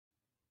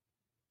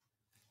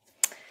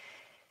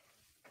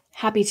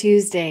Happy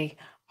Tuesday.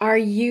 Are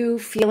you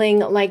feeling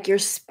like you're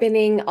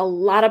spinning a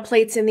lot of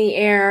plates in the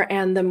air,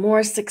 and the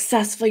more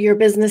successful your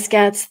business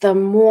gets, the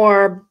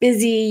more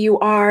busy you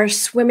are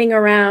swimming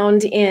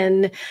around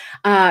in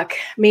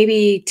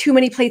maybe too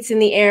many plates in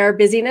the air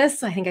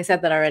busyness? I think I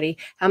said that already.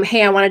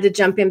 Hey, I wanted to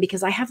jump in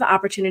because I have the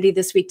opportunity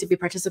this week to be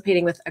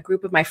participating with a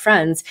group of my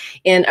friends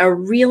in a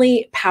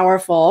really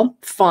powerful,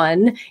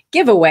 fun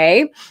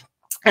giveaway.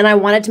 And I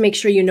wanted to make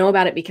sure you know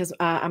about it because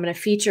I'm going to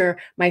feature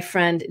my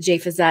friend Jay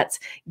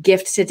Fizette's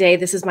gift today.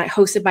 This is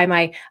hosted by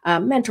my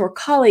mentor,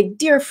 colleague,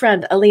 dear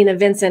friend, Alina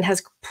Vincent,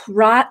 has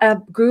brought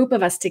a group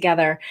of us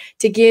together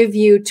to give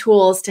you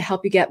tools to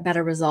help you get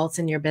better results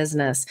in your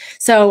business.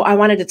 So I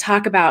wanted to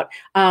talk about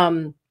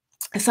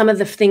some of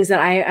the things that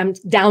I am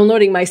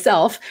downloading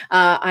myself.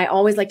 I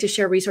always like to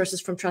share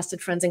resources from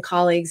trusted friends and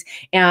colleagues.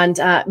 And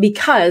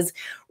because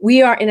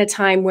we are in a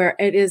time where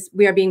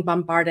we are being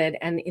bombarded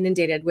and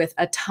inundated with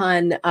a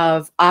ton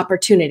of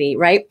opportunity,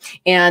 right?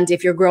 And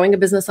if you're growing a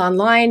business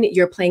online,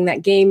 you're playing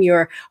that game,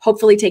 you're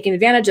hopefully taking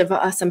advantage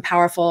of some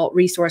powerful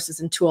resources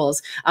and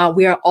tools.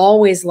 We are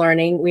always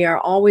learning. We are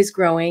always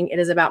growing. It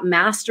is about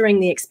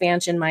mastering the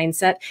expansion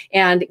mindset,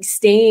 and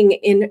staying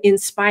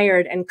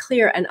inspired and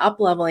clear and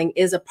up-leveling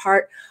is a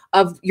part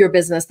of your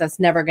business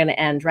that's never going to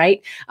end,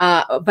 right?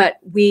 But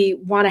we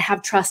want to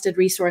have trusted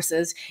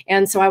resources.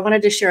 And so I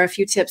wanted to share a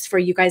few tips for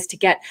you guys to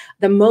get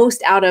the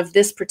most out of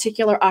this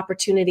particular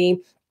opportunity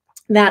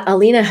that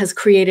Alina has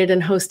created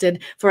and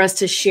hosted for us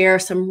to share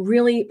some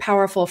really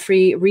powerful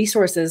free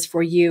resources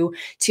for you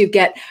to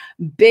get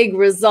big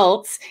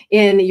results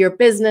in your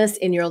business,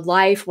 in your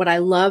life. What I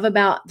love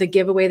about the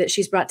giveaway that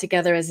she's brought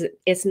together is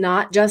it's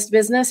not just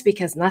business,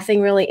 because nothing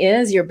really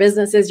is. Your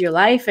business is your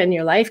life, and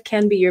your life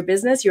can be your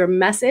business, your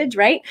message,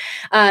 right?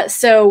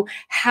 So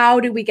how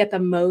do we get the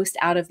most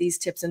out of these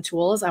tips and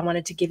tools? I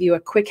wanted to give you a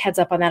quick heads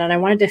up on that. And I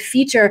wanted to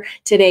feature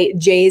today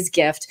Jay's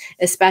gift,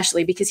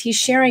 especially because he's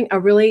sharing a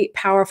really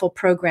powerful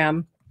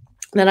program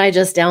that I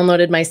just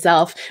downloaded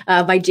myself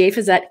by Jay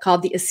Fizette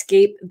called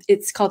Escape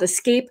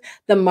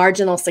the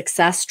Marginal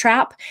Success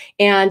Trap.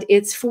 And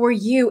it's for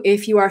you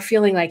if you are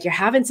feeling like you're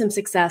having some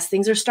success,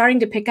 things are starting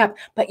to pick up,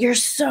 but you're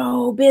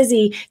so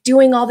busy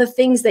doing all the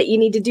things that you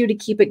need to do to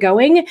keep it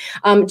going.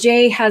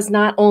 Jay has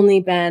not only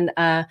been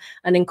an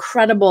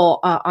incredible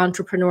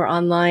entrepreneur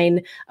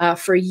online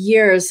for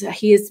years,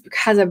 he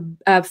has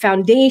a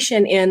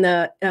foundation in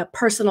the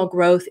personal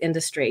growth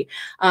industry.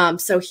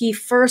 So he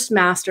first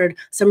mastered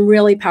some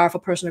really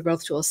powerful personal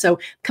growth tools. So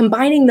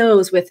combining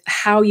those with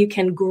how you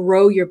can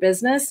grow your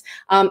business,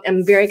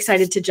 I'm very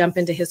excited to jump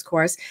into his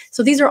course.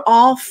 So these are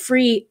all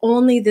free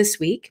only this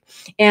week.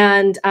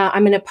 And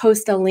I'm going to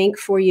post a link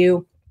for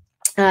you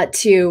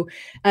to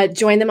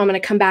join them. I'm going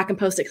to come back and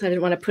post it because I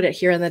didn't want to put it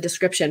here in the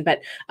description.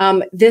 But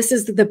this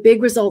is the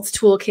Big Results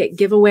Toolkit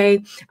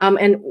giveaway.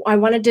 And I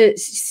wanted to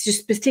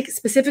just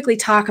specifically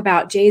talk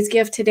about Jay's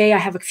gift today. I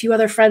have a few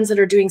other friends that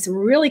are doing some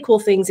really cool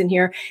things in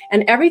here,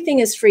 and everything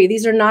is free.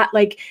 These are not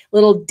like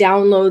little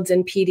downloads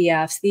and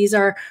PDFs. These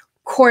are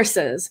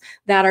courses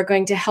that are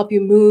going to help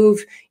you move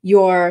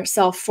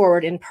yourself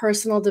forward in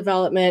personal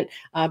development,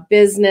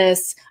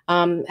 business,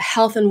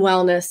 health and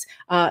wellness,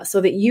 so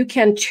that you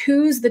can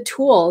choose the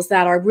tools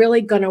that are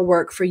really going to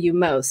work for you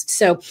most.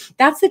 So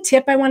that's the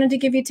tip I wanted to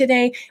give you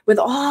today. With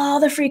all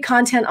the free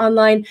content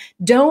online,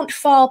 don't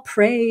fall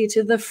prey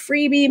to the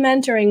freebie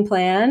mentoring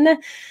plan.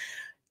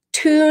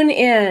 Tune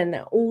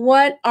in.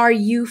 What are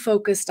you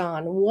focused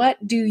on?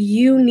 What do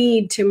you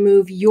need to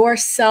move your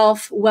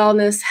self,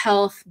 wellness,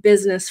 health,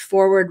 business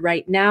forward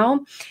right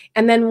now?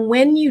 And then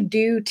when you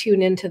do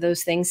tune into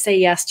those things, say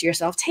yes to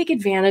yourself. Take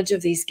advantage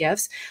of these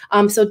gifts.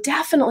 So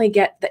definitely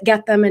get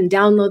them and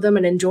download them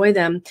and enjoy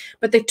them.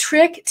 But the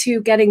trick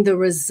to getting the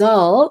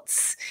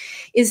results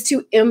is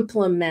to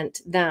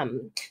implement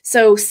them.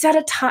 So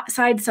set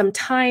aside some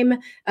time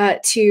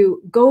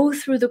to go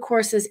through the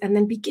courses and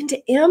then begin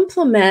to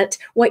implement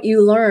what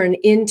you learn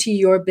into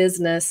your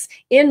business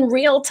in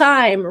real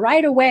time,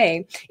 right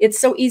away. It's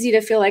so easy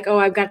to feel like, oh,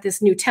 I've got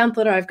this new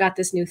template, or I've got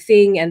this new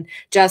thing, and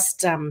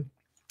just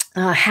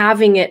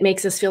having it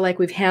makes us feel like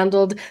we've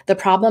handled the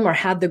problem or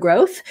had the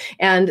growth,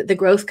 and the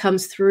growth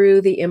comes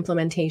through the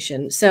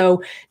implementation.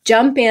 So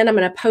jump in. I'm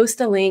going to post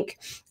a link.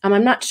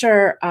 I'm not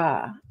sure.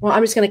 Well,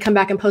 I'm just going to come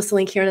back and post a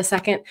link here in a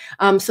second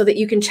so that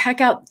you can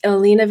check out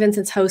Alina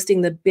Vincent's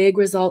hosting the Big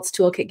Results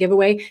Toolkit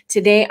giveaway.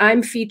 Today,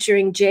 I'm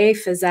featuring Jay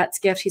Fizette's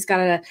gift. He's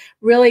got a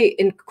really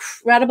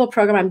incredible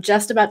program I'm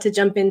just about to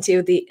jump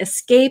into, the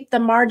Escape the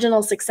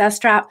Marginal Success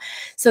Trap,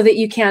 so that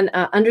you can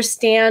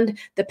understand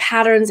the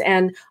patterns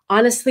and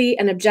honestly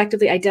and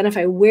objectively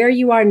identify where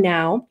you are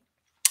now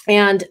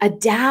and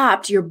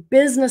adapt your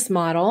business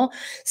model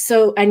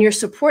and your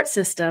support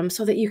system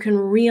so that you can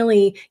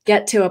really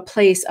get to a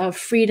place of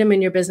freedom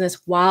in your business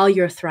while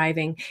you're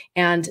thriving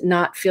and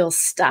not feel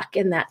stuck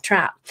in that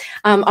trap.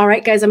 All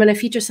right, guys, I'm going to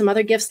feature some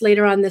other gifts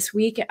later on this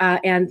week,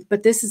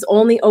 but this is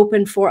only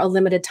open for a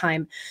limited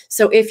time.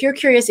 So if you're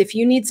curious, if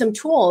you need some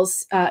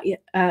tools,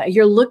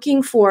 you're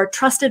looking for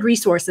trusted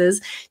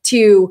resources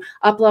to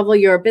up-level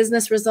your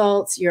business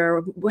results,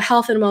 your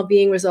health and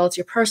well-being results,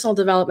 your personal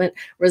development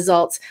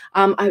results,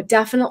 I would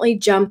definitely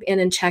jump in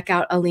and check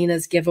out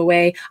Alina's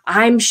giveaway.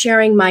 I'm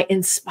sharing my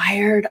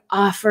Inspired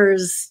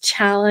Offers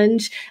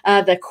Challenge,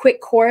 the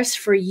quick course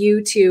for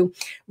you to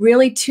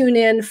really tune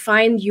in,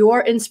 find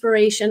your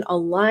inspiration,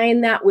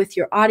 align that with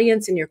your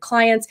audience and your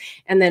clients,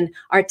 and then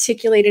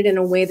articulate it in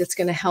a way that's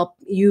going to help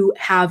you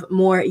have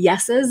more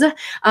yeses.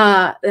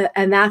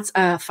 And that's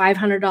a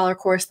 $500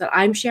 course that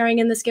I'm sharing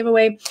in this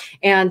giveaway.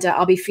 And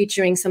I'll be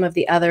featuring some of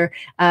the other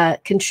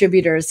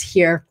contributors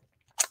here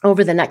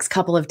over the next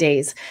couple of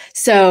days.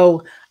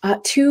 So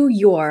to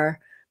your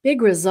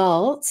big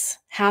results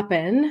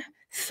happen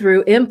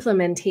through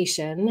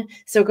implementation.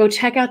 So go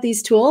check out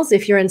these tools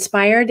if you're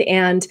inspired,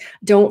 and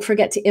don't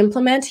forget to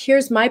implement.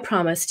 Here's my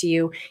promise to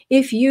you.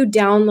 If you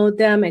download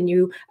them and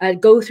you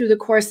go through the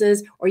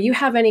courses, or you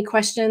have any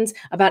questions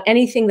about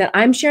anything that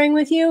I'm sharing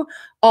with you,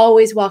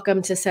 always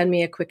welcome to send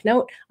me a quick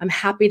note. I'm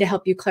happy to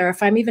help you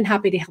clarify. I'm even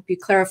happy to help you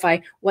clarify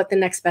what the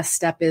next best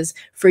step is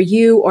for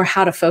you, or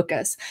how to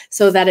focus,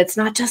 so that it's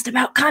not just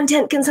about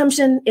content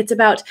consumption. It's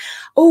about,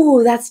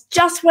 oh, that's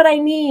just what I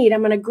need.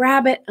 I'm going to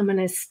grab it. I'm going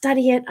to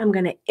study it. I'm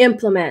going to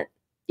implement.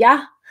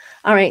 Yeah.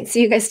 All right.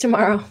 See you guys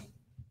tomorrow.